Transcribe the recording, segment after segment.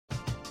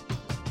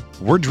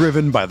We're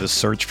driven by the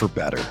search for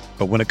better.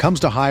 But when it comes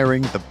to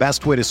hiring, the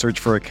best way to search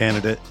for a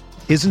candidate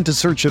isn't to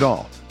search at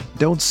all.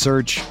 Don't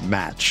search,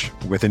 match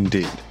with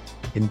Indeed.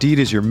 Indeed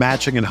is your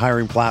matching and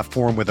hiring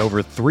platform with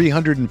over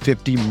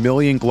 350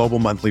 million global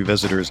monthly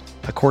visitors,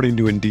 according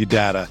to Indeed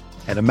data,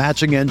 and a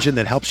matching engine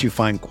that helps you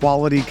find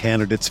quality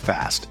candidates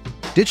fast.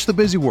 Ditch the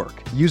busy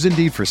work. Use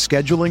Indeed for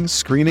scheduling,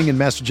 screening, and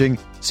messaging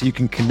so you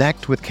can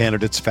connect with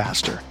candidates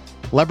faster.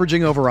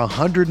 Leveraging over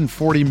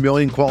 140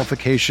 million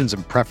qualifications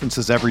and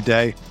preferences every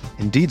day,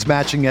 Indeed's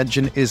matching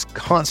engine is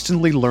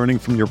constantly learning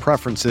from your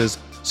preferences,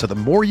 so the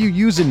more you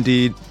use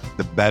Indeed,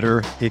 the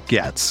better it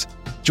gets.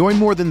 Join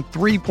more than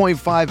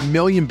 3.5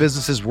 million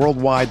businesses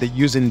worldwide that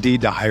use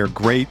Indeed to hire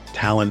great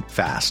talent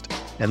fast.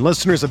 And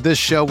listeners of this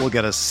show will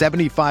get a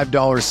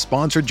 $75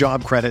 sponsored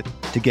job credit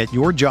to get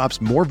your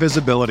jobs more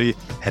visibility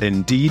at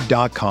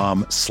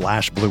Indeed.com/Blue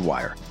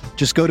Wire.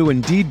 Just go to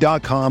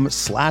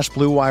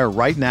Indeed.com/Blue Wire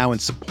right now and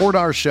support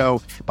our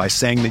show by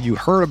saying that you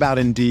heard about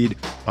Indeed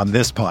on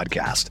this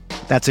podcast.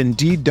 That's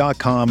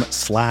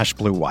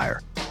Indeed.com/Blue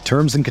Wire.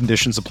 Terms and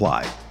conditions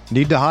apply.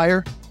 Need to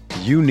hire?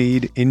 You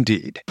need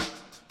Indeed.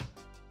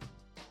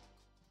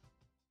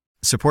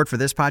 Support for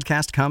this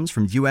podcast comes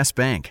from U.S.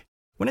 Bank.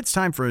 When it's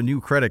time for a new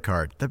credit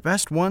card, the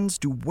best ones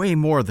do way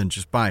more than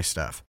just buy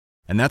stuff.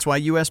 And that's why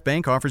U.S.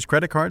 Bank offers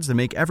credit cards that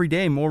make every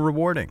day more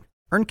rewarding.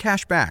 Earn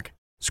cash back,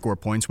 score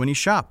points when you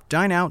shop,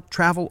 dine out,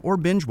 travel, or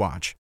binge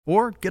watch,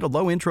 or get a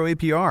low intro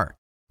APR.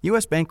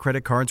 U.S. Bank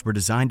credit cards were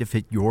designed to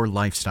fit your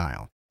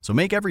lifestyle. So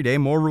make every day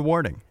more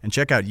rewarding and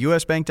check out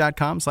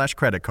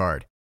usbank.com/credit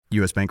card.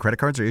 U.S. Bank credit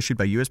cards are issued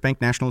by U.S. Bank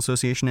National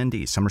Association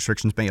ND. Some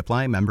restrictions may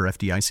apply. Member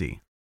FDIC.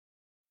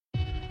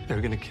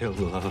 They're gonna kill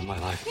the love of my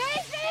life.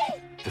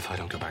 Casey! If I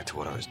don't go back to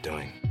what I was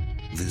doing.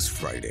 This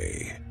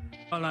Friday.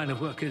 Our line of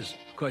work is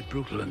quite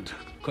brutal and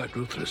quite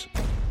ruthless.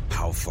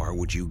 How far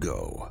would you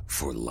go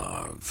for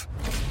love?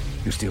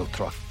 You steal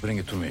truck, bring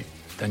it to me.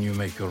 Then you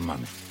make your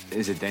money.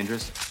 Is it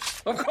dangerous?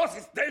 Of course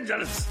it's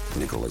dangerous!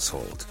 Nicholas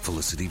Hoult,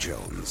 Felicity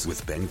Jones,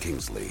 with Ben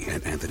Kingsley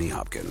and Anthony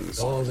Hopkins.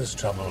 All this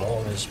trouble,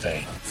 all this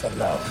pain, for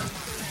love.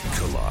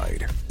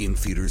 Collide. In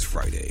theaters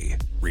Friday.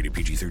 Rated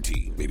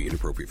PG-13. May be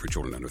inappropriate for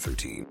children under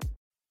 13.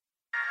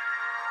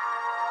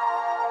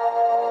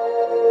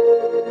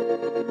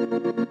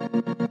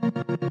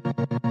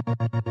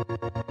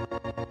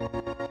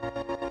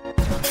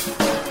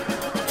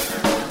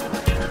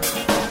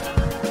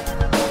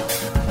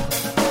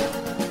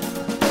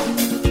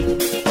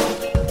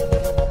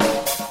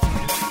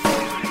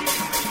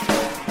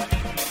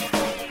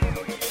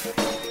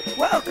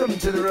 Welcome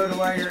to the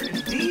Rotowire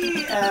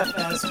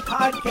DFS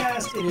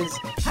Podcast. It is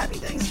Happy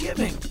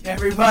Thanksgiving,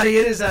 everybody.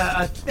 It is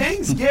a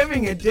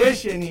Thanksgiving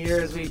edition here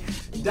as we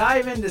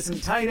dive into some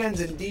tight ends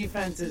and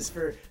defenses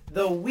for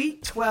the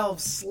Week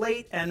 12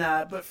 slate. And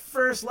but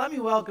first, let me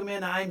welcome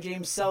in. I'm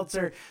James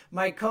Seltzer,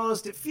 my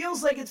co-host. It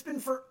feels like it's been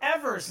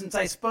forever since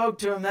I spoke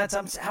to him.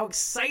 That's how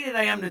excited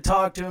I am to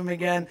talk to him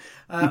again.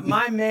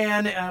 My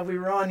man, we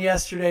were on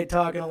yesterday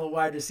talking a little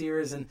wide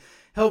receivers, and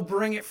he'll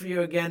bring it for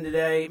you again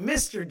today.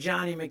 Mr.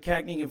 Johnny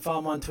McKechnie. You can follow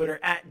him on Twitter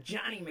at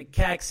Johnny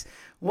McKex.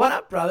 What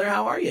up, brother?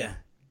 How are you?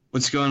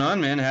 What's going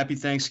on, man? Happy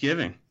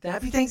Thanksgiving.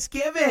 Happy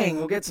Thanksgiving.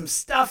 We'll get some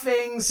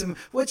stuffing.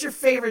 What's your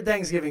favorite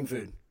Thanksgiving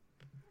food?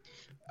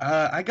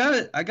 I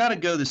gotta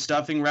go the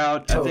stuffing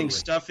route. Totally. I think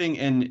stuffing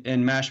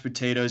and mashed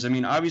potatoes. I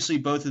mean, obviously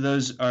both of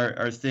those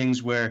are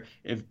things where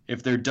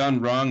if they're done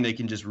wrong, they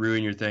can just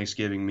ruin your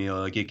Thanksgiving meal.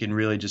 Like it can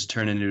really just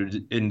turn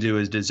into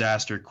a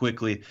disaster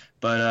quickly.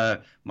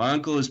 But my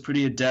uncle is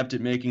pretty adept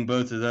at making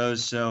both of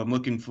those, so I'm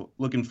looking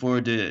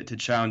forward to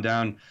chowing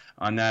down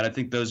on that. I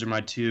think those are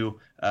my two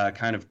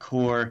kind of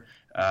core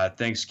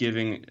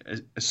Thanksgiving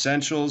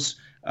essentials.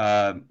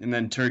 And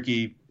then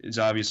turkey is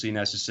obviously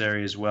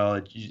necessary as well.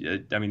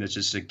 I mean, that's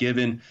just a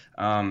given.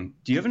 Do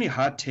you have any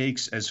hot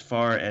takes as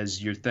far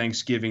as your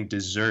Thanksgiving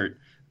dessert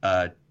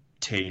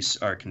tastes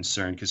are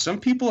concerned? Because some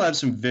people have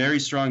some very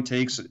strong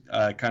takes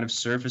kind of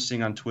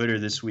surfacing on Twitter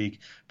this week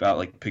about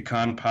like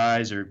pecan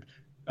pies or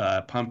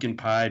pumpkin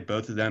pie,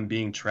 both of them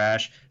being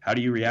trash. How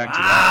do you react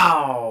to that?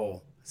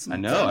 Wow. I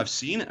know. I've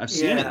seen it.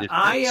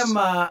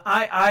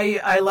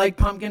 I like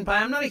pumpkin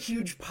pie. I'm not a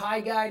huge pie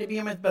guy to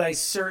begin with, but I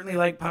certainly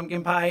like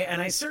pumpkin pie,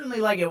 and I certainly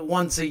like it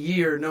once a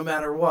year, no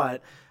matter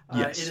what.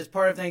 Yes. It is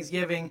part of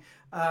Thanksgiving.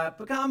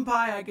 Pecan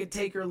pie, I could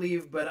take or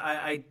leave, but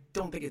I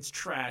don't think it's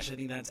trash. I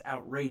think that's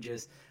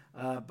outrageous.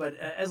 But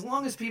as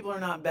long as people are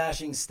not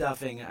bashing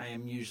stuffing, I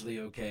am usually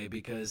okay,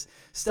 because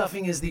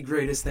stuffing is the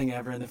greatest thing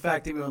ever, and the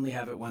fact that we only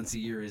have it once a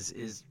year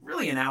is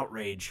really an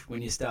outrage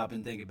when you stop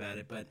and think about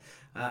it. But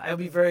I'll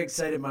be very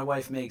excited. My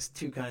wife makes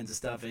two kinds of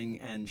stuffing,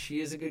 and she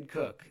is a good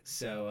cook,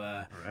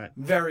 so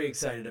very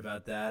excited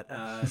about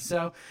that.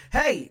 So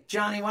hey,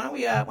 Johnny, why don't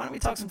we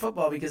talk some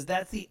football, because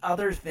that's the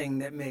other thing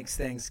that makes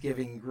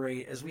Thanksgiving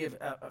great, as we have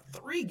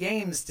 3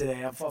 games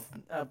today, a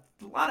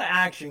lot of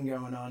action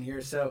going on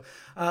here. So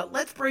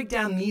let's break break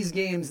down these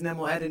games, and then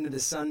we'll head into the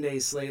Sunday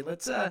slate.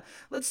 Let's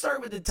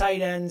start with the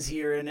tight ends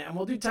here, and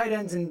we'll do tight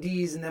ends and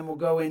Ds, and then we'll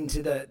go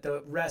into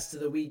the rest of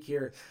the week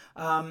here.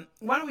 Why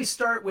don't we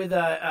start with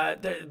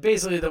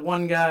basically the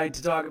one guy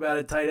to talk about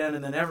at tight end,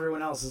 and then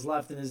everyone else is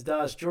left in his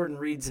dust. Jordan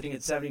Reed sitting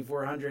at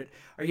 7,400.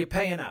 Are you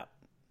paying up?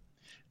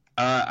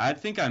 I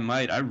think I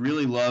might. I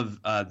really love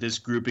this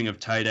grouping of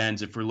tight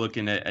ends if we're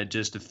looking at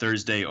just a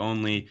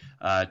Thursday-only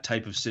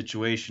type of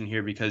situation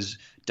here, because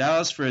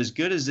Dallas, for as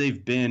good as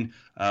they've been,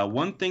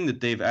 one thing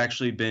that they've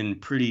actually been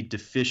pretty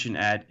deficient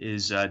at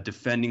is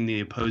defending the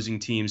opposing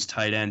team's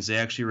tight ends. They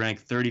actually rank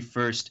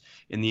 31st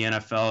in the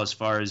NFL as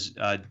far as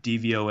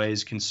DVOA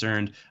is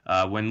concerned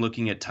when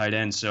looking at tight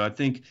ends. So I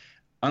think,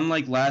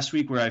 unlike last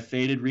week where I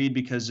faded Reed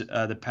because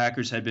the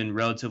Packers had been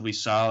relatively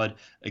solid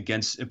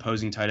against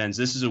opposing tight ends,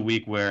 this is a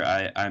week where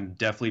I'm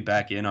definitely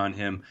back in on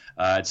him.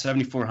 At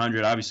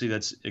 7,400, obviously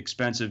that's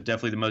expensive,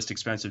 definitely the most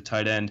expensive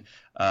tight end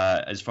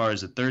as far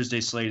as the Thursday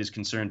slate is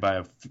concerned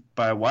by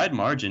a wide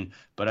margin.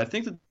 But I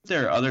think that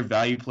there are other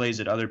value plays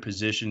at other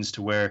positions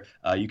to where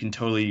you can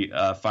totally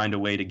find a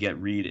way to get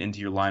Reed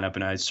into your lineup,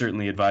 and I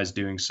certainly advise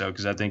doing so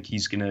because I think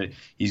he's gonna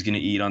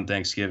eat on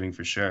Thanksgiving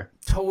for sure.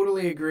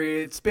 Totally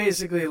agree. It's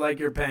basically like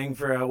you're paying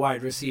for a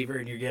wide receiver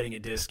and you're getting a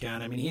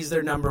discount. I mean, he's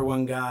their number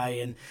one guy,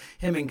 and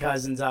him and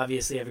Cousins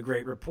obviously have a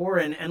great rapport,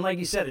 and like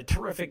you said, a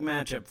terrific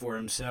matchup for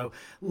him. So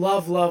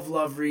love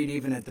Reed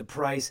even at the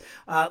price.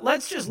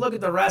 Let's just look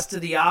at the rest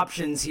of the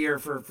options here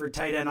for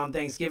tight end on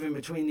Thanksgiving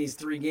between these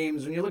three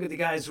games. When you look at the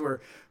guys who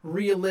are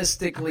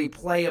realistically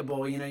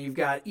playable, you've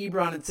got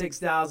Ebron at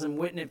 6,000,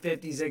 Witten at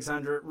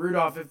 5,600,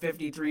 Rudolph at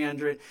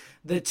 5,300,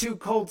 the two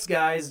Colts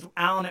guys,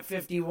 Allen at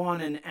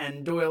 51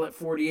 and Doyle at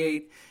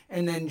 48,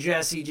 and then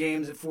Jesse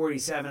James at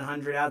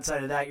 4,700.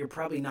 Outside of that, you're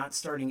probably not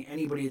starting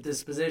anybody at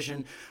this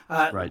position.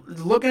 Right.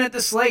 Looking at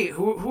the slate,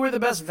 who are the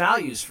best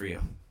values for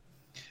you?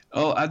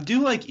 Oh, I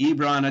do like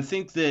Ebron. I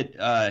think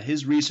that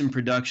his recent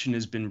production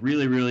has been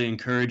really, really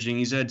encouraging.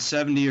 He's had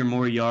 70 or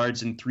more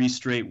yards in 3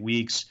 straight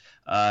weeks.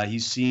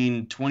 He's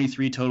seen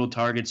 23 total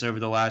targets over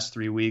the last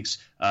 3 weeks.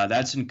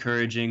 That's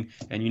encouraging.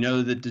 And you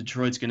know that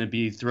Detroit's going to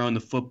be throwing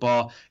the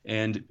football,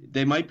 and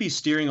they might be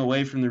steering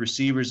away from the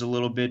receivers a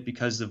little bit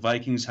because the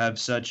Vikings have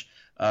such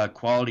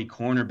quality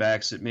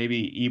cornerbacks that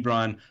maybe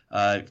Ebron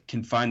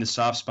can find the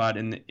soft spot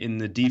in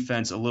the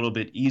defense a little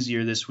bit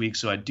easier this week.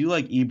 So I do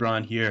like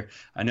Ebron here.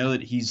 I know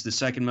that he's the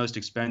second most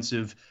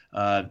expensive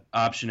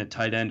option at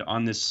tight end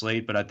on this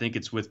slate, but I think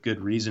it's with good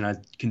reason. I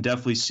can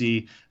definitely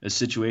see a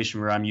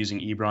situation where I'm using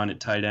Ebron at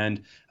tight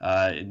end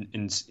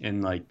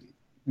in like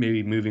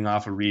maybe moving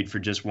off a Reed for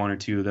just one or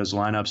two of those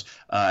lineups.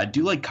 I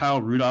do like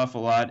Kyle Rudolph a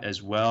lot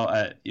as well.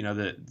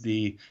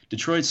 The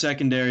Detroit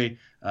secondary,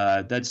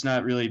 that's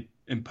not really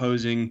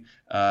imposing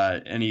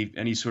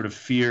any sort of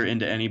fear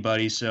into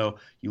anybody. So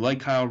you like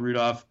Kyle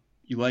Rudolph,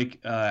 you like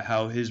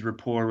how his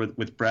rapport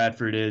with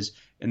Bradford is,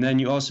 and then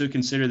you also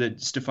consider that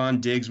Stephon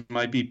Diggs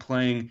might be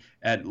playing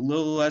at a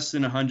little less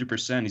than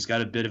 100%. He's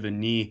got a bit of a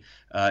knee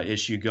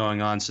issue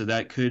going on, so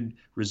that could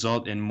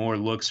result in more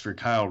looks for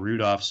Kyle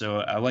Rudolph.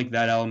 So I like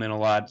that element a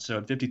lot. So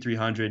at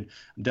 5,300,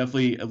 I'm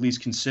definitely at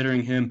least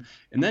considering him.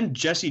 And then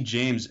Jesse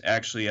James,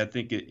 actually, I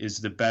think is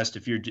the best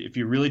if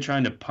you're really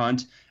trying to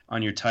punt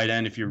on your tight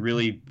end, if you're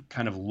really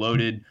kind of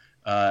loaded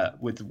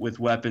with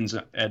weapons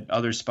at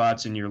other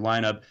spots in your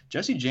lineup.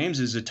 Jesse James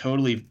is a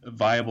totally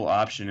viable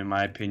option, in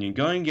my opinion.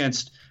 Going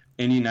against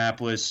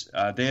Indianapolis,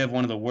 they have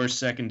one of the worst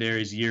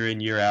secondaries year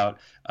in, year out.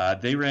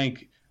 They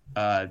rank,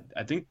 I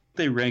think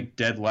they rank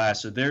dead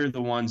last, so they're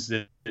the ones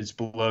that is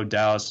below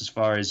Dallas as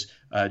far as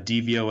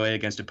DVOA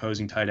against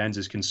opposing tight ends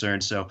is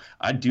concerned. So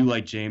I do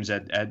like James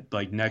at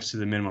like next to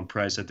the minimum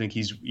price. I think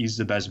he's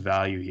the best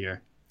value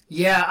here.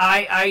 Yeah,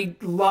 I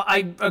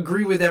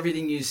agree with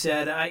everything you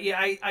said.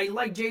 I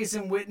like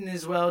Jason Witten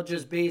as well,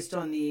 just based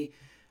on the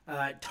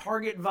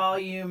target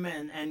volume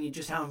and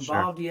just how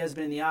involved he has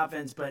been in the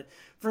offense. But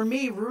for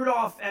me,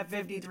 Rudolph at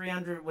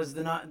 5,300 was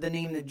the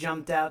name that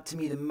jumped out to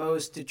me the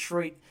most.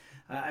 Detroit,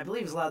 I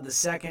believe, has allowed the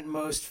second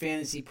most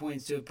fantasy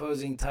points to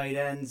opposing tight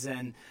ends,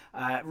 and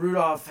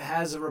Rudolph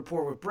has a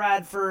rapport with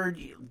Bradford.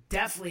 He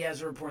definitely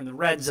has a rapport in the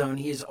red zone.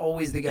 He is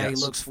always the guy he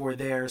looks for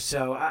there.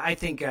 So I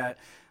think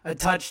a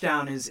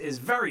touchdown is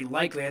very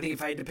likely. I think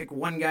if I had to pick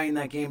one guy in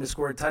that game to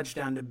score a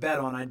touchdown to bet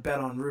on, I'd bet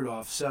on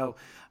Rudolph. So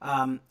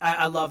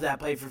I love that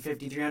play for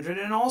 5,300.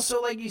 And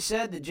also, like you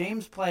said, the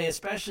James play,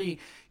 especially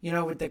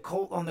with the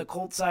Colt on the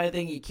Colt side of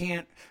thing, you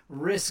can't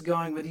risk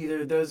going with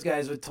either of those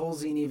guys with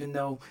Tolzien, even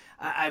though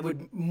I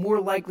would more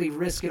likely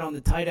risk it on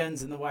the tight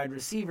ends and the wide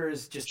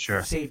receivers, just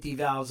safety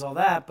valves, all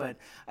that. But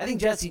I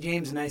think Jesse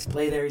James, a nice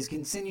play there. He's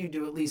continued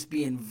to at least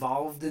be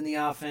involved in the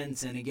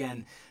offense. And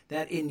again,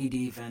 that Indy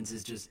defense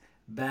is just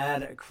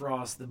bad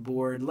across the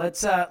board.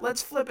 Let's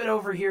flip it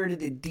over here to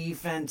the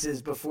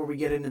defenses before we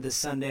get into the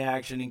Sunday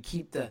action and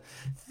keep the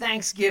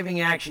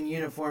Thanksgiving action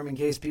uniform in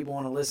case people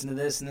want to listen to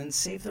this, and then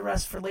save the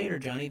rest for later,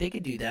 Johnny. They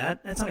could do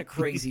that. That's not a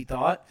crazy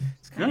thought.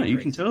 No, you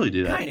can totally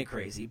do that. Kind of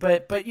crazy,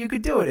 but you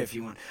could do it if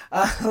you want.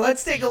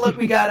 Let's take a look.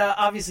 We got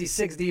obviously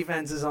 6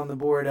 defenses on the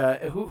board.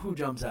 Who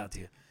jumps out to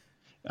you?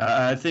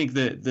 I think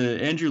that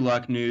the Andrew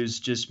Luck news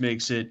just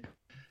makes it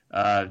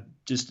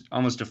just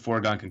almost a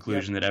foregone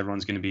conclusion that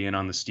everyone's going to be in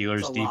on the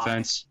Steelers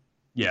defense.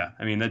 Yeah,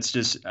 I mean, that's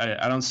just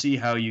I don't see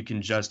how you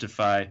can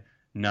justify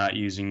not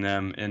using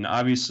them. And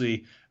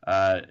obviously,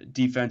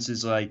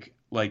 defenses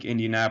like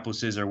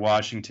Indianapolis's or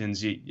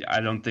Washington's,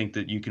 I don't think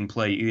that you can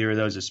play either of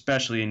those,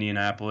 especially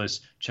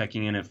Indianapolis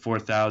checking in at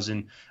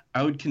 4,000.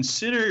 I would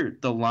consider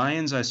the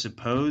Lions, I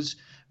suppose,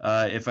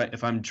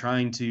 if I'm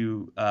trying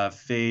to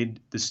fade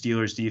the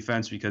Steelers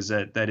defense, because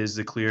that is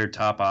the clear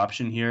top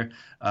option here.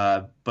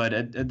 But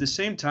at the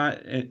same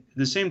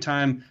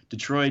time,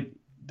 Detroit,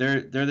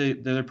 they're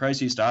the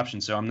priciest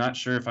option, so I'm not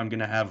sure if I'm going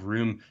to have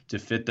room to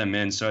fit them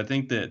in. So I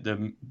think that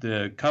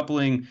the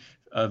coupling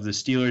of the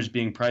Steelers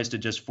being priced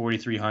at just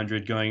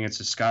 4,300 going against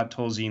a Scott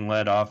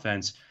Tolzien-led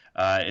offense,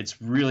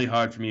 it's really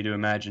hard for me to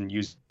imagine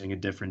using a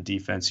different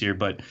defense here.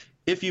 But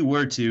if you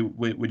were to,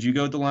 would you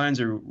go with the Lions,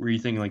 or were you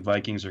thinking like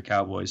Vikings or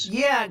Cowboys?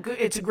 Yeah,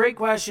 it's a great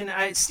question.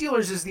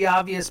 Steelers is the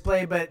obvious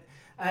play, but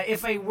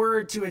if I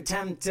were to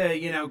attempt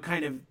to,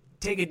 kind of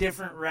take a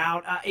different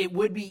route, it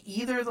would be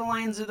either the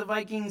Lions or the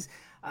Vikings.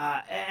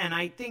 And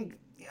I think,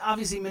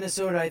 obviously,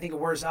 Minnesota, I think a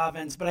worse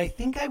offense, but I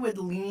think I would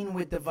lean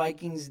with the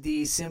Vikings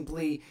D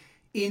simply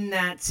in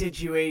that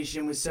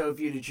situation with so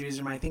few to choose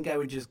from. I think I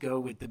would just go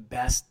with the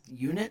best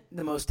unit,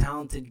 the most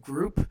talented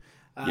group,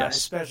 yes.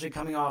 Especially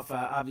coming off,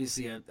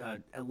 obviously, a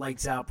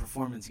lights-out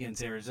performance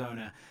against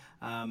Arizona.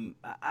 And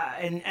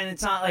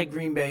it's not like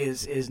Green Bay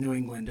is New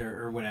England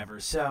or whatever.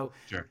 So,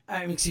 sure.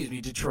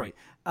 Detroit.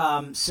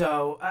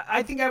 So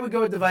I think I would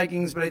go with the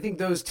Vikings, but I think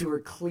those two are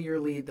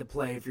clearly the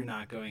play if you're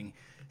not going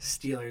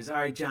Steelers. All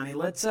right, Johnny,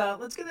 let's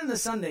get into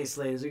Sunday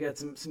slates. We got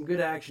some good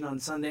action on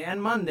Sunday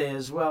and Monday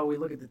as well. We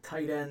look at the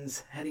tight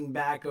ends heading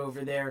back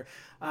over there.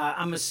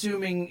 I'm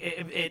assuming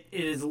it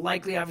is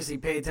likely, obviously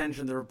pay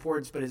attention to the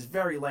reports, but it's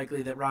very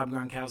likely that Rob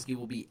Gronkowski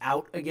will be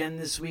out again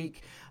this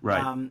week.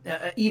 Right.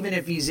 Even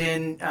if he's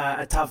in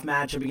a tough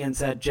matchup against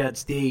that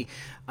Jets D.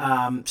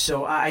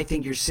 So I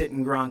think you're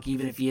sitting Gronk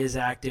even if he is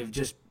active,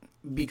 just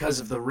because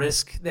of the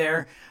risk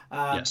there.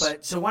 Yes.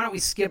 But so why don't we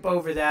skip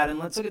over that and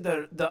let's look at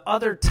the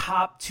other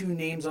top two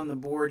names on the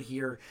board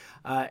here.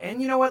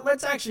 And you know what?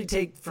 Let's actually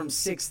take from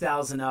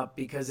 6,000 up,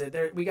 because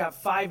we got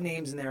 5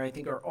 names in there I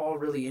think are all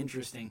really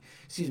interesting.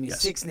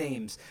 Yes. 6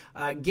 names.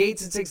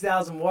 Gates at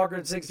 6,000, Walker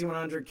at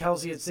 6,100,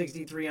 Kelsey at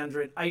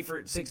 6,300, Eifert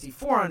at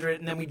 6,400,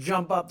 and then we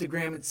jump up to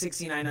Graham at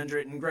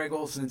 6,900 and Greg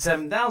Olsen at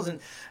 7,000.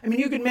 I mean,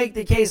 you could make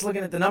the case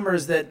looking at the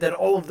numbers that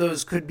all of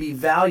those could be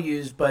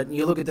values, but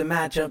you look at the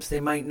matchups, they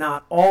might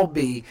not all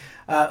be.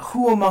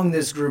 Who among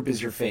this group is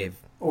your fave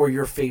or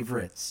your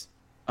favorites?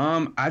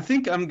 I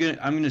think I'm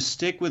gonna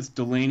stick with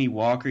Delaney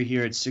Walker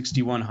here at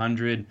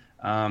 6,100.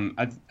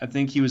 I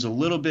think he was a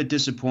little bit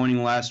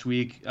disappointing last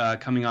week,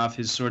 coming off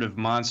his sort of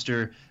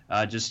monster,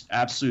 just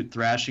absolute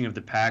thrashing of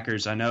the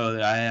Packers. I know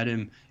that I had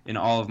him in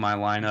all of my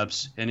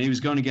lineups, and he was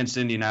going against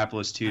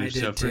Indianapolis too.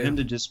 So for him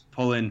to just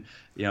pull in,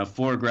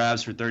 4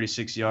 grabs for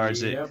 36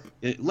 yards, Yep.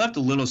 it left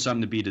a little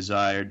something to be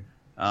desired.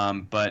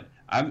 But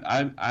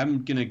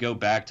I'm gonna go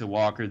back to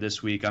Walker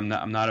this week. I'm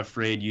not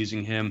afraid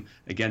using him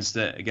against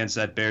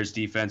that Bears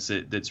defense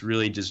that's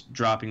really just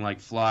dropping like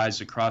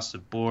flies across the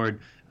board.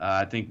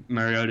 I think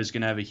Mariota's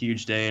gonna have a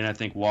huge day, and I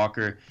think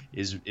Walker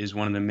is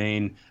one of the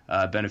main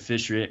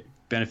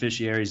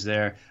beneficiaries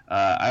there.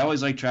 I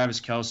always like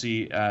Travis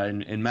Kelsey,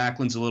 and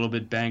Macklin's a little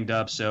bit banged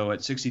up, so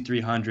at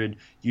 6,300,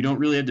 you don't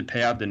really have to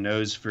pay out the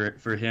nose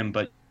for him,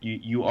 but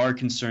you are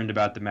concerned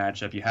about the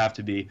matchup. You have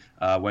to be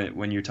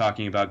when you're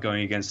talking about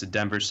going against the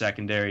Denver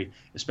secondary,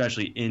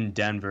 especially in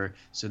Denver.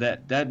 So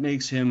that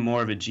makes him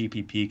more of a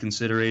GPP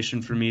consideration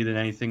for me than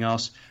anything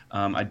else.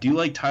 I do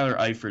like Tyler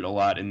Eifert a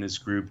lot in this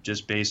group,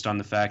 just based on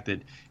the fact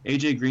that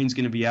AJ Green's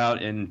going to be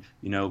out, and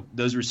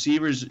those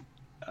receivers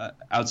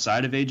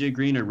outside of AJ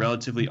Green are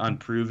relatively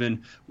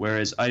unproven,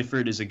 whereas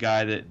Eifert is a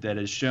guy that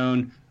has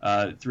shown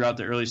throughout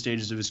the early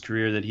stages of his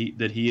career that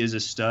he is a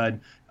stud.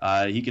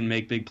 He can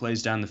make big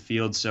plays down the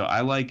field. So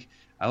I like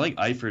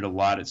Eifert a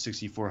lot at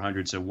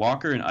 6,400. So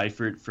Walker and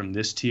Eifert from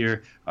this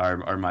tier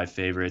are my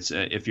favorites,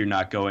 if you're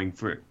not going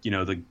for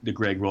the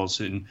Greg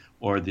Olsen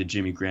or the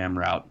Jimmy Graham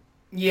route.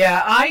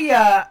 Yeah,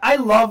 I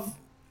love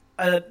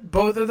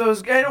both of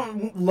those. I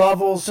don't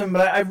love Olsen,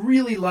 but I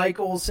really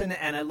like Olsen,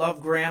 and I love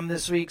Graham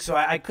this week. So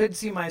I could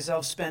see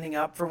myself spending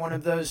up for one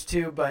of those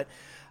two. But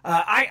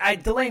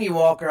Delaney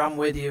Walker, I'm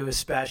with you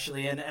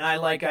especially, and I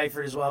like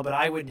Eifert as well. But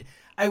I would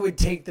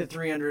take the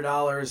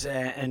 $300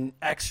 and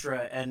extra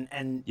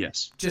and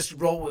yes, just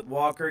roll with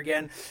Walker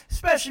again,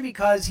 especially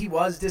because he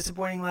was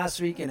disappointing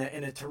last week in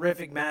a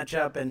terrific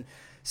matchup. And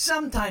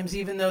sometimes,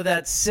 even though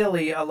that's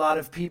silly, a lot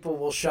of people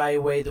will shy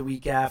away the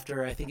week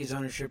after. I think his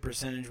ownership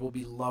percentage will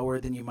be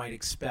lower than you might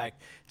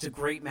expect. It's a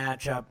great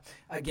matchup.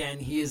 Again,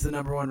 he is the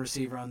number 1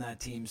 receiver on that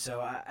team, so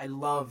I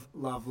love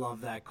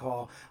that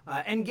call.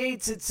 And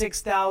Gates at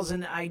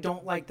 6,000, I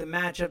don't like the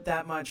matchup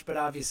that much, but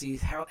obviously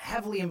he's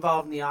heavily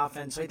involved in the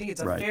offense, so I think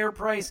it's a fair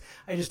price.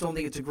 I just don't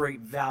think it's a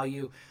great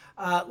value.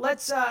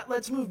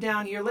 Let's move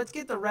down here. Let's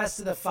get the rest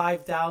of the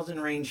 5,000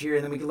 range here,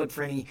 and then we can look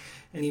for any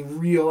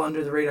real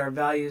under the radar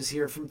values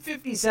here. From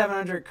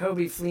 5,700,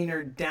 Kobe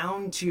Fleener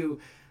down to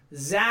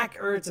Zach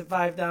Ertz at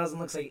 5,000.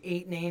 Looks like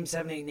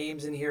 7, 8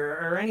 names in here.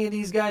 Are any of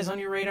these guys on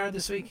your radar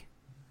this week?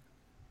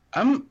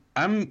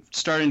 I'm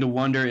starting to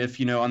wonder if,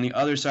 on the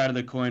other side of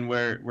the coin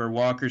where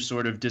Walker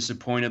sort of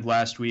disappointed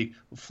last week,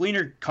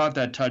 Fleener caught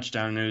that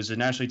touchdown, and it was a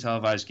nationally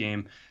televised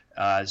game.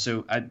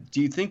 Do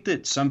you think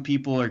that some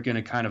people are going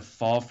to kind of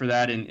fall for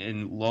that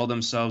and lull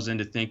themselves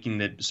into thinking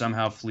that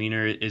somehow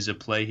Fleener is a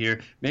play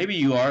here? Maybe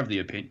you are of the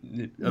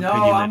opinion. No,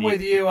 I'm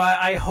with you.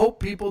 I hope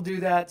people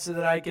do that so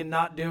that I can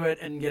not do it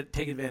and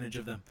take advantage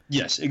of them.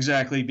 Yes,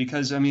 exactly.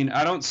 Because,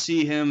 I don't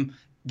see him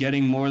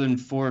getting more than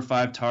 4 or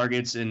 5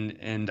 targets,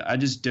 and I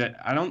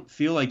don't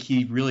feel like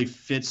he really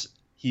fits.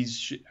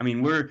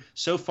 We're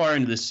so far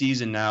into the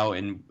season now,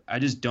 and I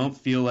just don't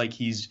feel like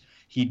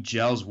he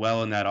gels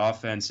well in that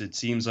offense. It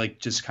seems like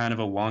just kind of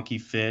a wonky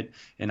fit,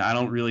 and I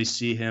don't really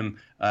see him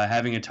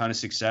having a ton of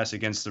success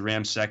against the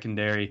Rams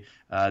secondary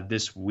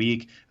this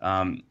week.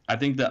 I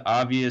think the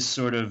obvious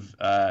sort of,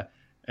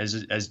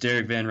 as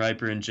Derek Van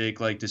Riper and Jake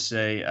like to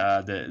say,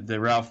 the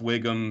Ralph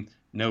Wiggum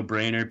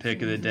no-brainer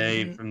pick of the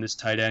day from this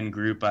tight end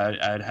group,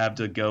 I'd have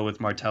to go with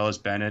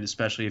Martellus Bennett,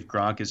 especially if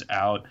Gronk is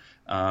out.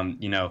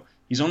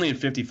 He's only at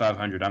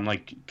 5,500. I'm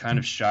kind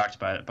of shocked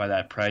by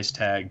that price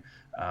tag.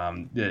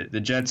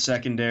 The Jets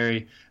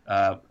secondary,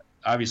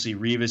 obviously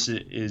Revis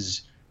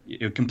is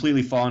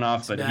completely fallen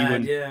off, but he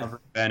wouldn't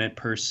cover Bennett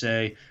per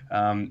se.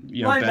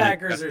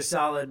 Linebackers are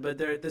solid, but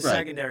the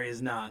secondary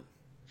is not.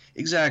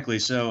 Exactly.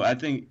 So I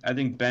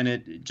think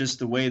Bennett, just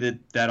the way that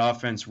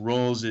offense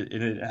rolls,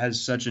 it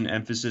has such an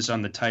emphasis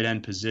on the tight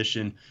end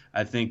position.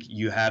 I think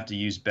you have to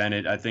use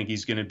Bennett. I think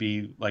he's going to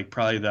be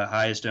probably the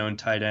highest owned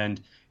tight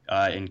end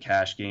in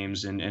cash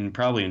games and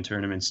probably in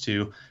tournaments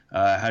too.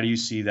 How do you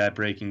see that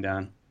breaking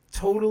down?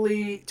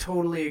 Totally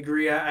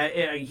agree.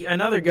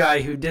 Another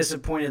guy who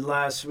disappointed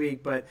last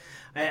week, but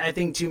I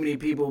think too many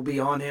people will be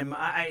on him.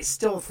 I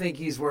still think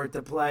he's worth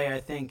the play. I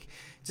think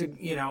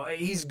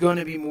he's going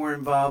to be more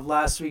involved.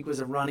 Last week was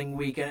a running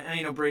week,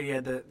 and Brady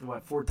had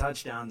 4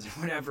 touchdowns or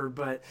whatever.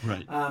 But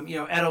right.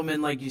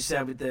 Edelman, like you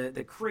said, with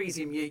the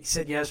crazy, you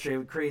said yesterday,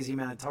 with crazy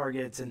amount of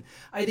targets, and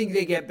I think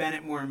they get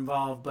Bennett more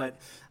involved.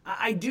 But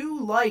I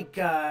do like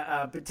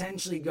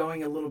potentially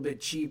going a little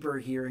bit cheaper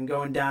here and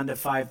going down to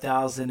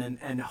 5,000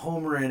 and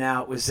homering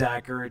out with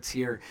Zach Ertz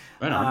here.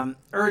 Right on.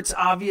 Ertz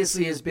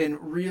obviously has been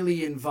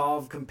really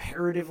involved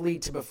comparatively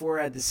to before.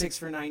 Had the 6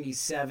 for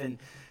 97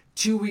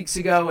 2 weeks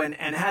ago and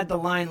had the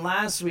line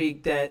last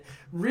week that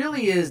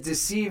really is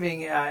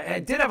deceiving.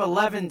 It did have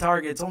 11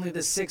 targets, only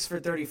the 6 for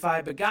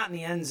 35, but got in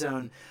the end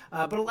zone.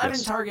 But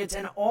 11 targets,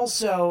 and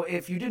also,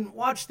 if you didn't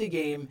watch the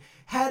game,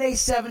 had a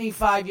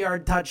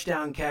 75-yard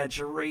touchdown catch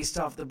erased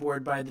off the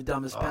board by the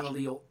dumbest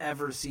penalty you'll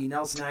ever see.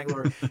 Nelson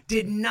Aguilar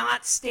did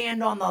not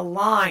stand on the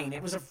line.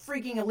 It was a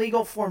freaking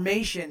illegal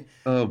formation.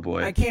 Oh,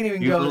 boy. I can't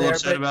even go there. You a little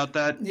upset about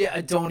that? Yeah,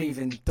 don't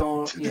even.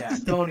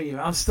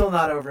 I'm still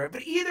not over it.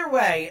 But either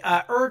way,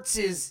 Ertz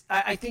is,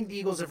 I think the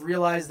Eagles have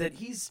realized that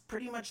he's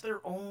pretty much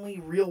their only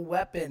real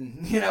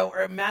weapon.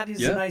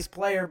 Matthew's a nice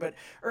player, but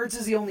Ertz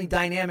is the only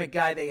dynamic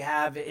guy they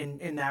have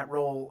in that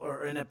role,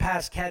 or in a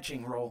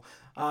pass-catching role.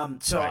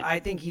 Right. I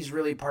think he's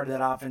really part of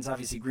that offense.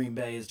 Obviously, Green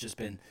Bay has just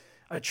been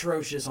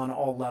atrocious on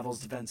all levels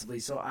defensively,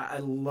 so I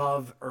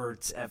love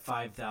Ertz at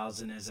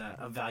 5,000 as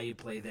a value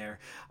play there.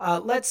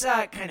 Let's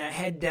kind of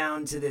head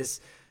down to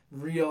this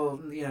real,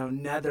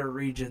 nether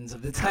regions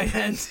of the tight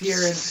ends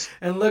here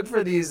and look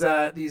for these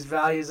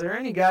values. Are there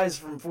any guys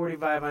from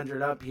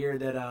 4,500 up here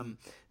that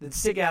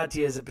stick out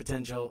to you as a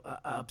potential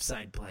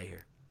upside play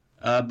here?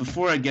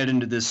 Before I get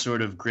into this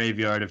sort of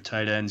graveyard of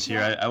tight ends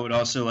here, I would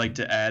also like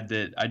to add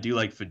that I do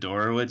like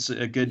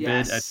Fedorowicz a good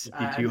bit at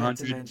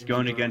 5,200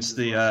 going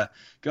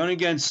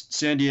against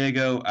San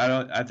Diego.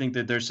 I think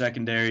that their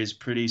secondary is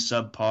pretty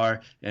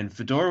subpar, and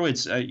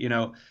Fedorowicz,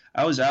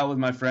 I was out with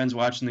my friends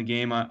watching the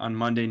game on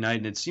Monday night,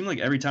 and it seemed like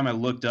every time I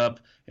looked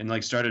up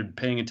and started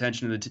paying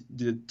attention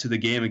to the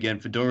game again,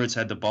 Fedorowicz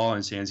had the ball in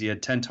his hands. He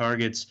had 10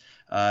 targets.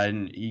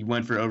 And he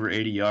went for over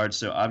 80 yards.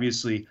 So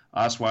obviously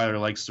Osweiler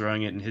likes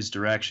throwing it in his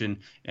direction,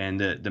 and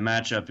the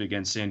matchup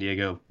against San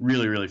Diego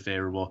really, really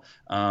favorable.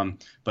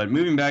 But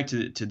moving back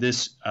to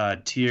this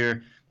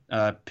tier,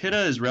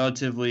 Pitta is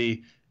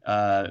relatively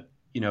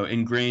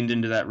ingrained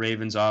into that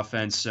Ravens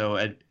offense.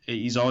 So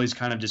he's always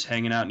kind of just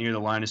hanging out near the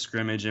line of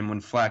scrimmage. And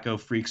when Flacco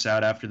freaks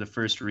out after the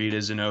first read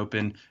isn't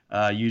open,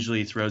 usually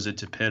he throws it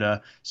to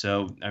Pitta.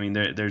 So,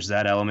 there's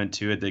that element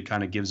to it that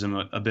kind of gives him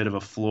a bit of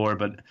a floor,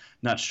 but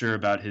not sure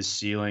about his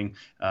ceiling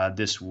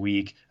this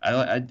week.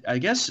 I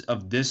guess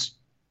of this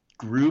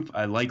group,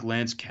 I like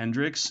Lance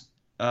Kendricks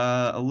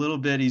a little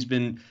bit. He's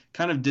been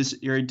kind of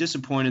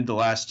disappointed the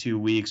last 2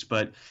 weeks,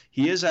 but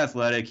he is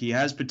athletic. He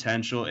has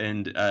potential,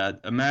 and a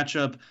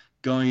matchup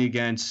going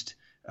against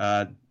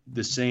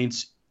the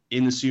Saints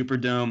in the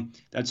Superdome,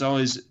 that's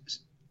always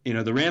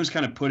the Rams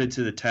kind of put it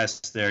to the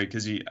test there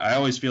because I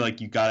always feel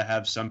like you got to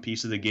have some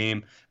piece of the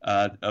game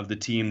of the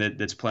team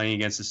that's playing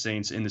against the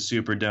Saints in the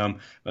Superdome.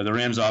 But the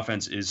Rams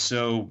offense is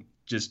so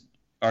just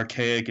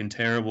archaic and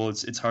terrible.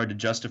 It's hard to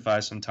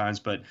justify sometimes,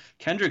 but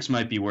Kendricks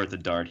might be worth a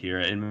dart here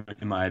in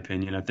my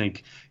opinion. I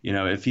think,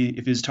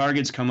 if his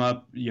targets come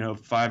up,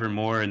 5 or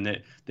more, and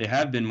they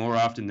have been more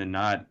often than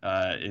not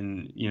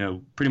in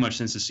pretty much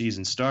since the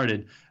season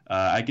started,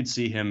 I could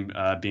see him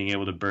being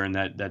able to burn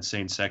that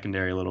Saints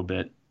secondary a little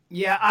bit.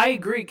 Yeah, I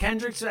agree.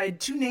 Kendricks, I had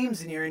 2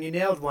 names in here, and you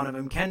nailed one of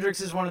them.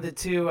 Kendricks is one of the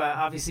 2,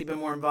 obviously been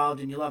more involved,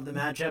 and you love the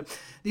matchup.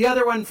 The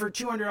other one for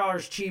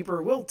 $200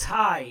 cheaper, Will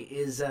Tye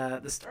is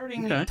the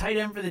starting tight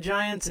end for the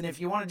Giants, and if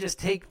you want to just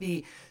take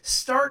the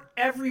start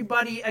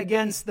everybody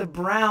against the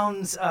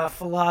Browns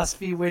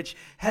philosophy, which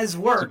has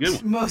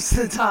worked most of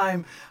the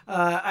time,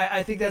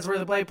 I think that's where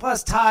the play.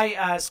 Plus,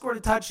 Tye scored a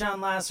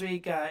touchdown last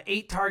week,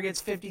 8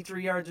 targets,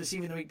 53 yards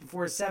receiving the week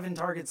before, 7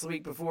 targets the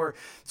week before.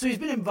 So he's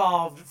been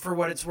involved for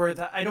what it's worth.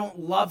 I don't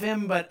love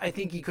him, but I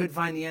think he could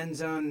find the end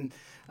zone.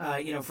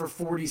 For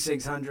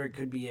 4,600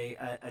 could be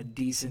a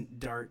decent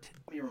dart.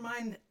 Let me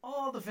remind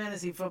all the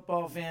fantasy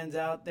football fans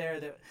out there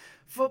that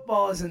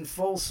football is in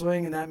full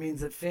swing, and that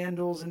means that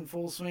FanDuel's in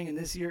full swing, and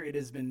this year it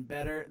has been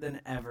better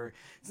than ever.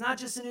 It's not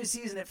just a new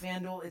season at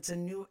FanDuel, it's a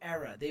new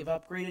era. They've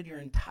upgraded your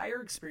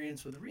entire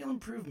experience with real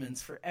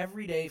improvements for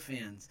everyday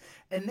fans,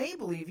 and they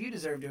believe you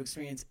deserve to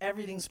experience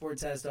everything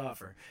sports has to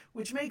offer,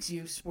 which makes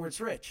you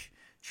sports rich.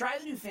 Try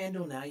the new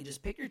FanDuel now. You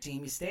just pick your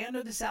team, you stay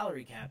under the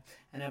salary cap,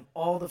 and have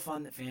all the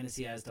fun that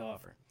fantasy has to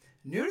offer.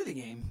 New to the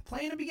game,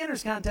 play in a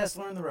beginner's contest,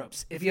 learn the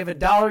ropes. If you have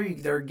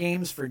 $1, there are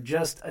games for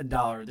just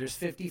 $1. There's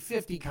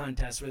 50-50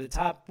 contests where the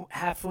top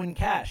half win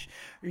cash.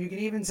 Or you can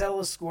even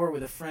settle a score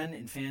with a friend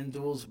in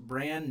FanDuel's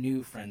brand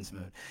new Friends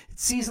Mode.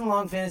 It's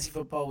season-long fantasy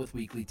football with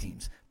weekly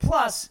teams.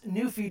 Plus,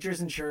 new features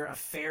ensure a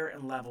fair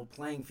and level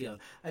playing field.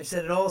 I've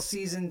said it all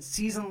season.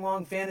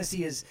 Season-long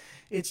fantasy it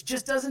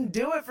just doesn't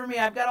do it for me.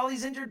 I've got all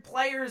these injured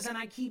players, and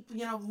I keep,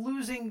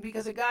 losing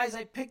because of guys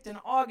I picked in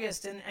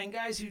August and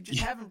guys who just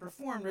haven't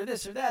performed or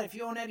this or that. If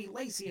you own Eddie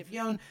Lacy, if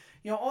you own,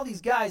 all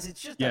these guys, it's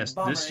just a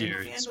bummer. This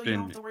year FanDuel, you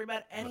don't have to worry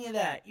about any of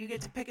that. You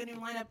get to pick a new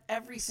lineup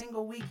every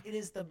single week. It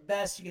is the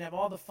best. You can have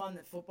all the fun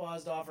that football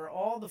has to offer,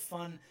 all the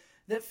fun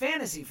that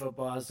fantasy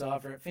football has to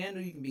offer. At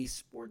FanDuel, you can be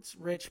sports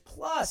rich,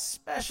 plus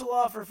special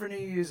offer for new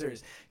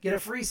users. Get a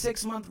free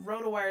 6-month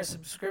Rotowire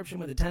subscription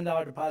with a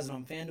 $10 deposit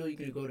on FanDuel. You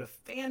can go to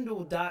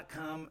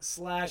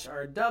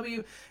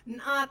FanDuel.com/RW.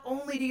 Not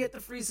only to get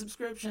the free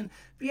subscription,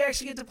 but you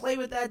actually get to play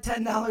with that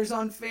 $10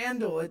 on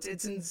FanDuel.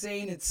 It's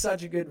insane. It's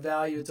such a good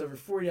value. It's over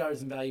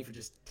 $40 in value for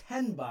just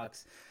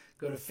 $10.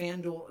 Go to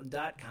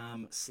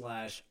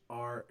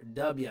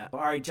FanDuel.com/RW. All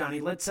right,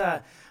 Johnny, let's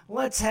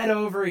head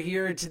over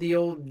here to the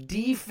old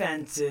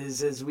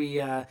defenses as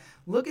we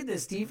look at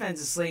this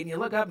defensive slate. And you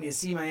look up and you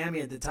see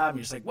Miami at the top, and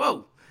you're just like,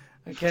 whoa,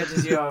 it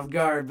catches you off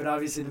guard. But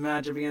obviously the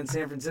matchup against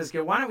San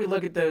Francisco. Why don't we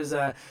look at those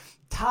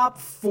top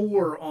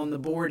 4 on the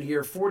board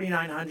here,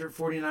 4,900,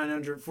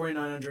 4,900,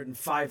 4,900, and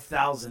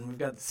 5,000. We've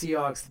got the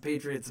Seahawks, the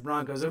Patriots, the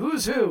Broncos, a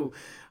who's who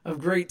of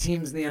great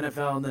teams in the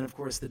NFL, and then, of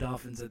course, the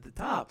Dolphins at the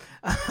top.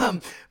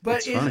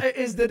 But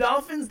is the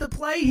Dolphins the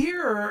play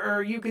here, or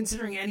are you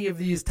considering any of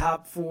these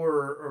top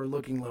 4 or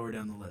looking lower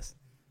down the list?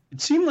 It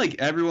seemed like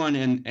everyone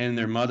and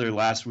their mother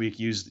last week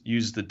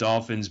used the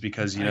Dolphins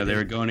because, they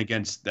were going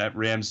against that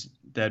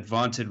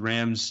vaunted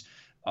Rams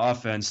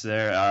offense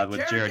there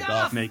with Jared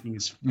Goff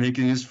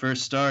making his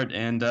first start,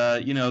 and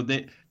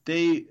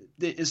they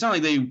it's not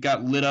like they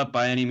got lit up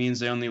by any means.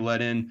 They only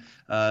let in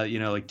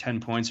like 10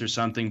 points or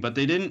something, but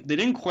they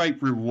didn't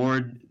quite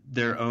reward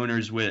their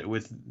owners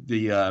with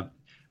the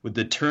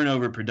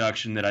turnover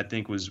production that I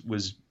think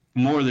was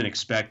more than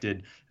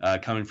expected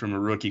coming from a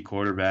rookie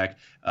quarterback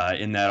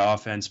in that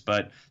offense.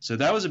 But so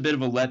that was a bit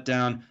of a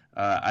letdown.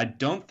 I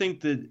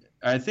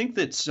think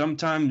that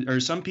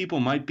some people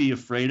might be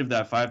afraid of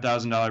that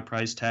 $5,000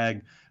 price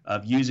tag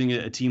of using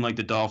a team like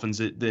the Dolphins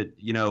that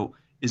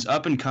is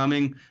up and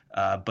coming,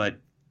 but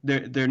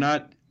they're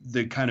not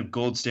the kind of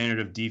gold standard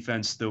of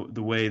defense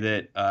the way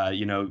that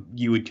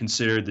you would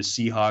consider the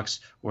Seahawks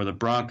or the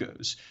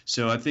Broncos.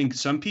 So I think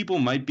some people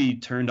might be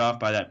turned off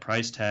by that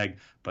price tag,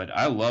 but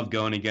I love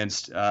going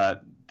against the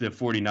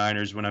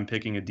 49ers when I'm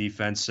picking a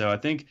defense. So I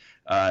think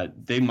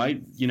they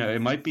might,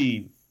 it might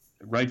be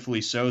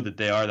rightfully so that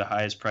they are the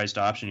highest priced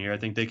option here. I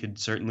think they could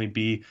certainly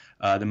be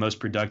the most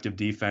productive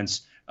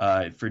defense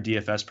for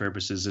DFS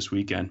purposes this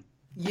weekend.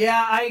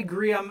 Yeah, I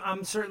agree.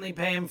 I'm certainly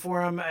paying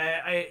for them.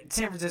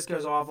 San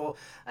Francisco's awful.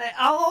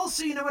 I'll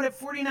also, at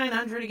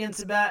 4,900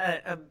 against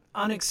a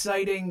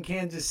unexciting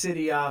Kansas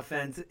City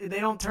offense, they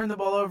don't turn the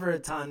ball over a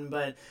ton,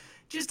 but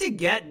just to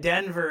get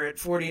Denver at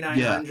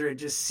 4,900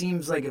 just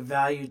seems like a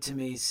value to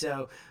me.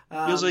 So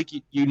feels like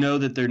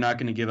that they're not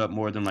going to give up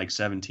more than like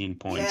 17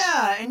 points.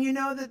 Yeah, and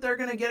that they're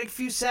going to get a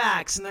few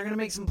sacks and they're going to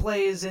make some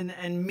plays and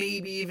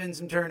maybe even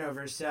some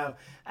turnovers. So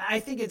I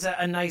think it's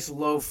a nice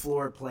low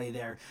floor play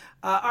there.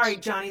 All right,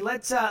 Johnny,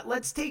 let's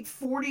take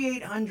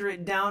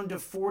 4,800 down to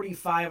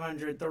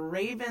 4,500. The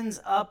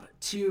Ravens up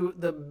to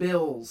the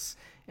Bills.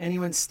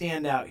 Anyone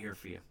stand out here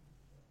for you?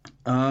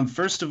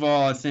 First of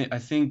all, I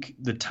think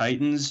the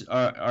Titans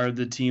are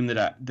the team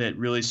that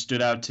really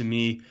stood out to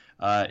me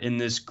in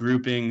this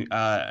grouping.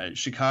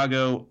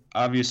 Chicago,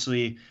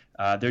 obviously,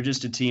 they're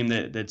just a team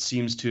that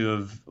seems to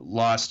have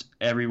lost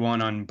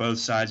everyone on both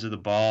sides of the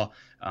ball.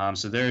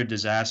 So they're a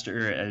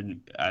disaster,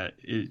 and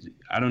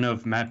I don't know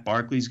if Matt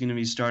Barkley's going to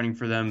be starting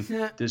for them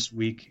this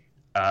week.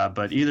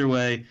 But either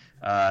way,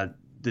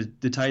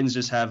 the Titans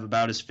just have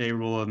about as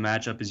favorable a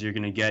matchup as you're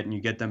going to get, and you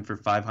get them for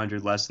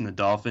 500 less than the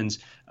Dolphins.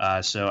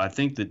 So I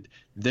think that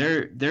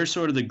they're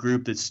sort of the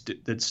group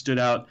that stood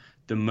out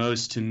the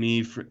most to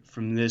me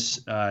from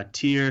this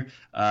tier.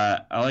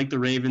 I like the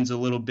Ravens a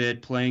little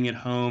bit, playing at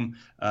home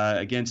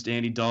against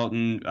Andy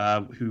Dalton,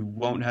 who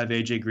won't have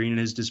A.J. Green at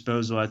his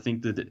disposal. I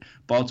think that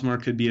Baltimore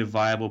could be a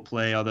viable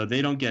play, although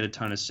they don't get a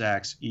ton of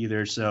sacks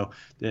either, so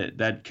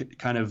that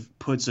kind of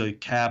puts a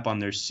cap on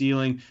their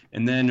ceiling.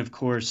 And then, of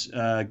course,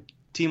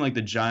 team like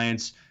the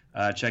Giants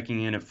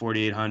checking in at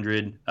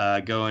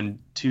 4,800, going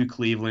to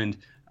Cleveland.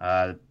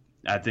 I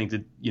think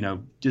that,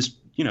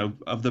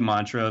 of the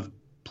mantra of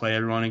play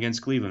everyone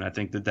against Cleveland, I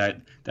think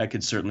that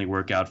could certainly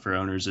work out for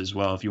owners as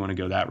well if you want to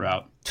go that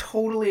route.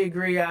 Totally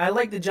agree. I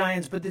like the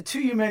Giants, but the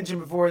two you mentioned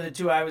before, the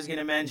two I was going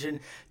to mention,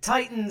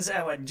 Titans,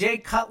 Jay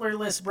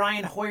Cutler-less,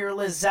 Brian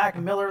Hoyer-less, Zach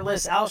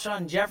Miller-less,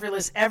 Alshon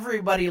Jeffrey-less,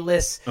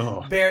 everybody-less.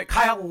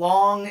 Kyle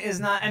Long is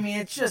not. I mean,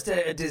 it's just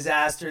a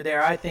disaster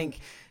there. I think.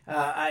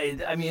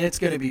 I mean, it's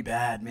going to be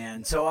bad,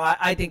 man. So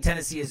I think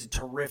Tennessee is a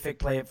terrific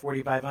play at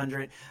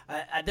 4,500.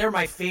 They're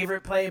my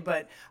favorite play,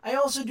 but I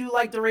also do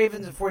like the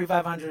Ravens at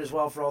 4,500 as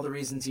well for all the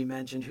reasons you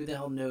mentioned. Who the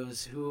hell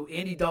knows who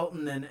Andy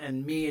Dalton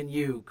and me and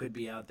you could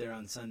be out there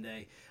on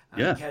Sunday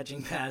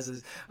catching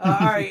passes. All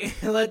right,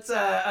 let's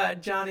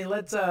Johnny,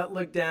 let's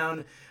look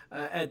down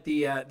at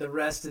the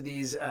rest of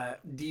these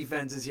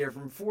defenses here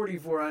from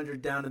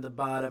 4,400 down to the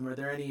bottom. Are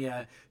there any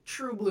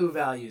true blue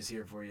values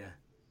here for you?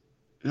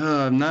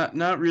 I'm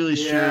not really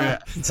sure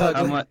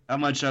how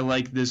much I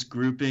like this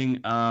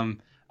grouping.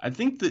 I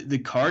think the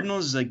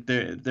Cardinals, like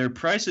their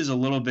price is a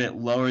little bit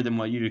lower than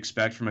what you'd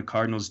expect from a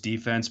Cardinals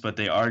defense, but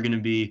they are going to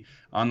be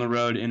on the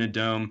road in a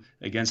dome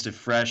against a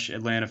fresh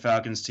Atlanta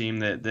Falcons team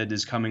that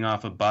is coming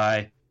off a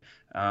bye.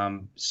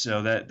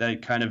 So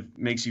that kind of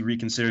makes you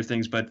reconsider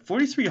things. But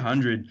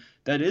 4,300,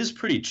 that is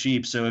pretty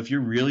cheap. So if you're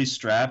really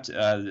strapped,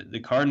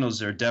 the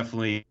Cardinals are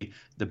definitely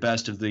the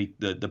best of the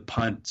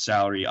punt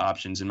salary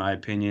options, in my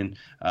opinion.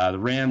 The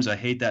Rams, I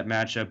hate that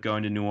matchup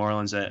going to New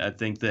Orleans. I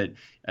think that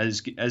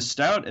as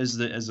stout as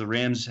the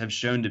Rams have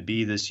shown to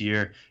be this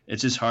year,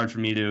 it's just hard for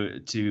me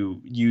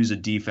to use a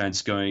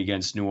defense going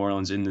against New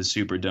Orleans in the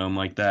Superdome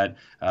like that.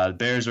 The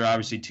Bears are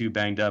obviously too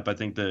banged up. I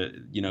think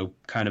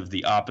kind of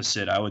the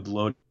opposite. I would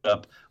load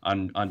up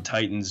on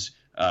Titans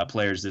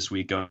players this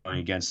week going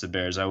against the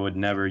Bears. I would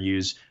never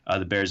use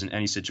the Bears in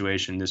any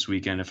situation this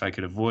weekend if I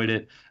could avoid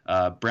it.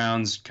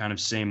 Browns kind of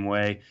same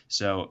way.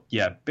 So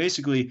yeah,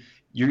 basically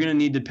you're going to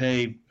need to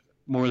pay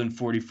more than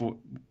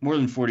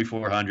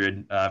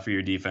 4,400 for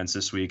your defense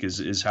this week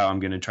is how I'm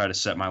going to try to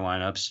set my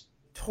lineups.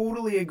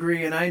 Totally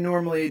agree, and I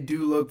normally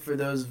do look for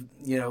those,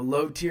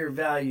 low tier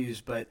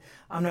values, but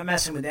I'm not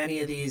messing with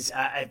any of these.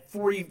 At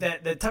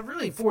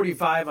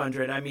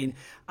 4,500. I mean,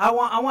 I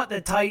want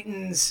the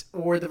Titans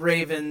or the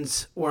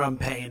Ravens, or I'm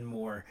paying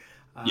more.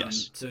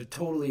 Yes. So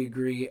totally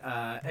agree.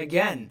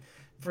 Again,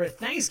 for a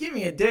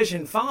Thanksgiving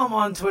edition, follow him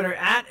on Twitter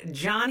at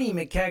Johnny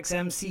McKechs,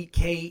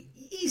 MCKECH.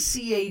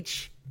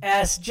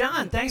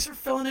 John, thanks for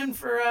filling in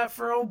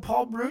for old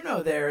Paul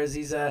Bruno there as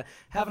he's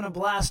having a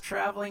blast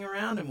traveling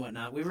around and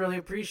whatnot. We really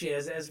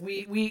appreciate it as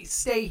we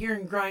stay here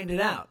and grind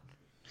it out.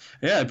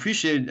 Yeah, I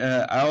appreciate it.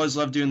 I always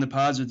love doing the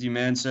pods with you,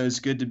 man. So it's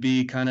good to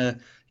be kind of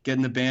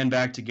getting the band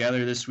back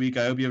together this week.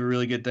 I hope you have a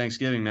really good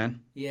Thanksgiving, man.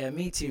 Yeah,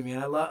 me too,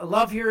 man. I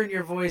love hearing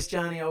your voice,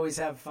 Johnny. Always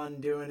have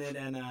fun doing it.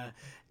 And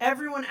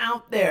everyone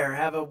out there,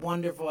 have a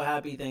wonderful,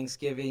 happy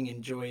Thanksgiving.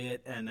 Enjoy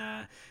it. And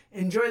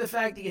enjoy the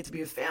fact you get to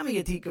be a family, you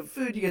get to eat good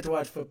food, you get to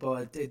watch football.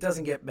 It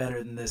doesn't get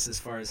better than this as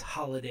far as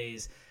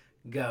holidays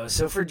go.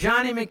 So for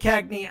Johnny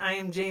McKechnie, I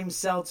am James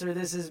Seltzer.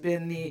 This has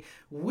been the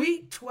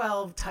Week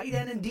 12 Tight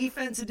End and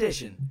Defense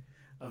edition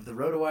of the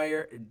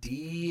Rotowire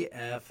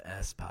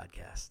DFS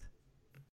Podcast.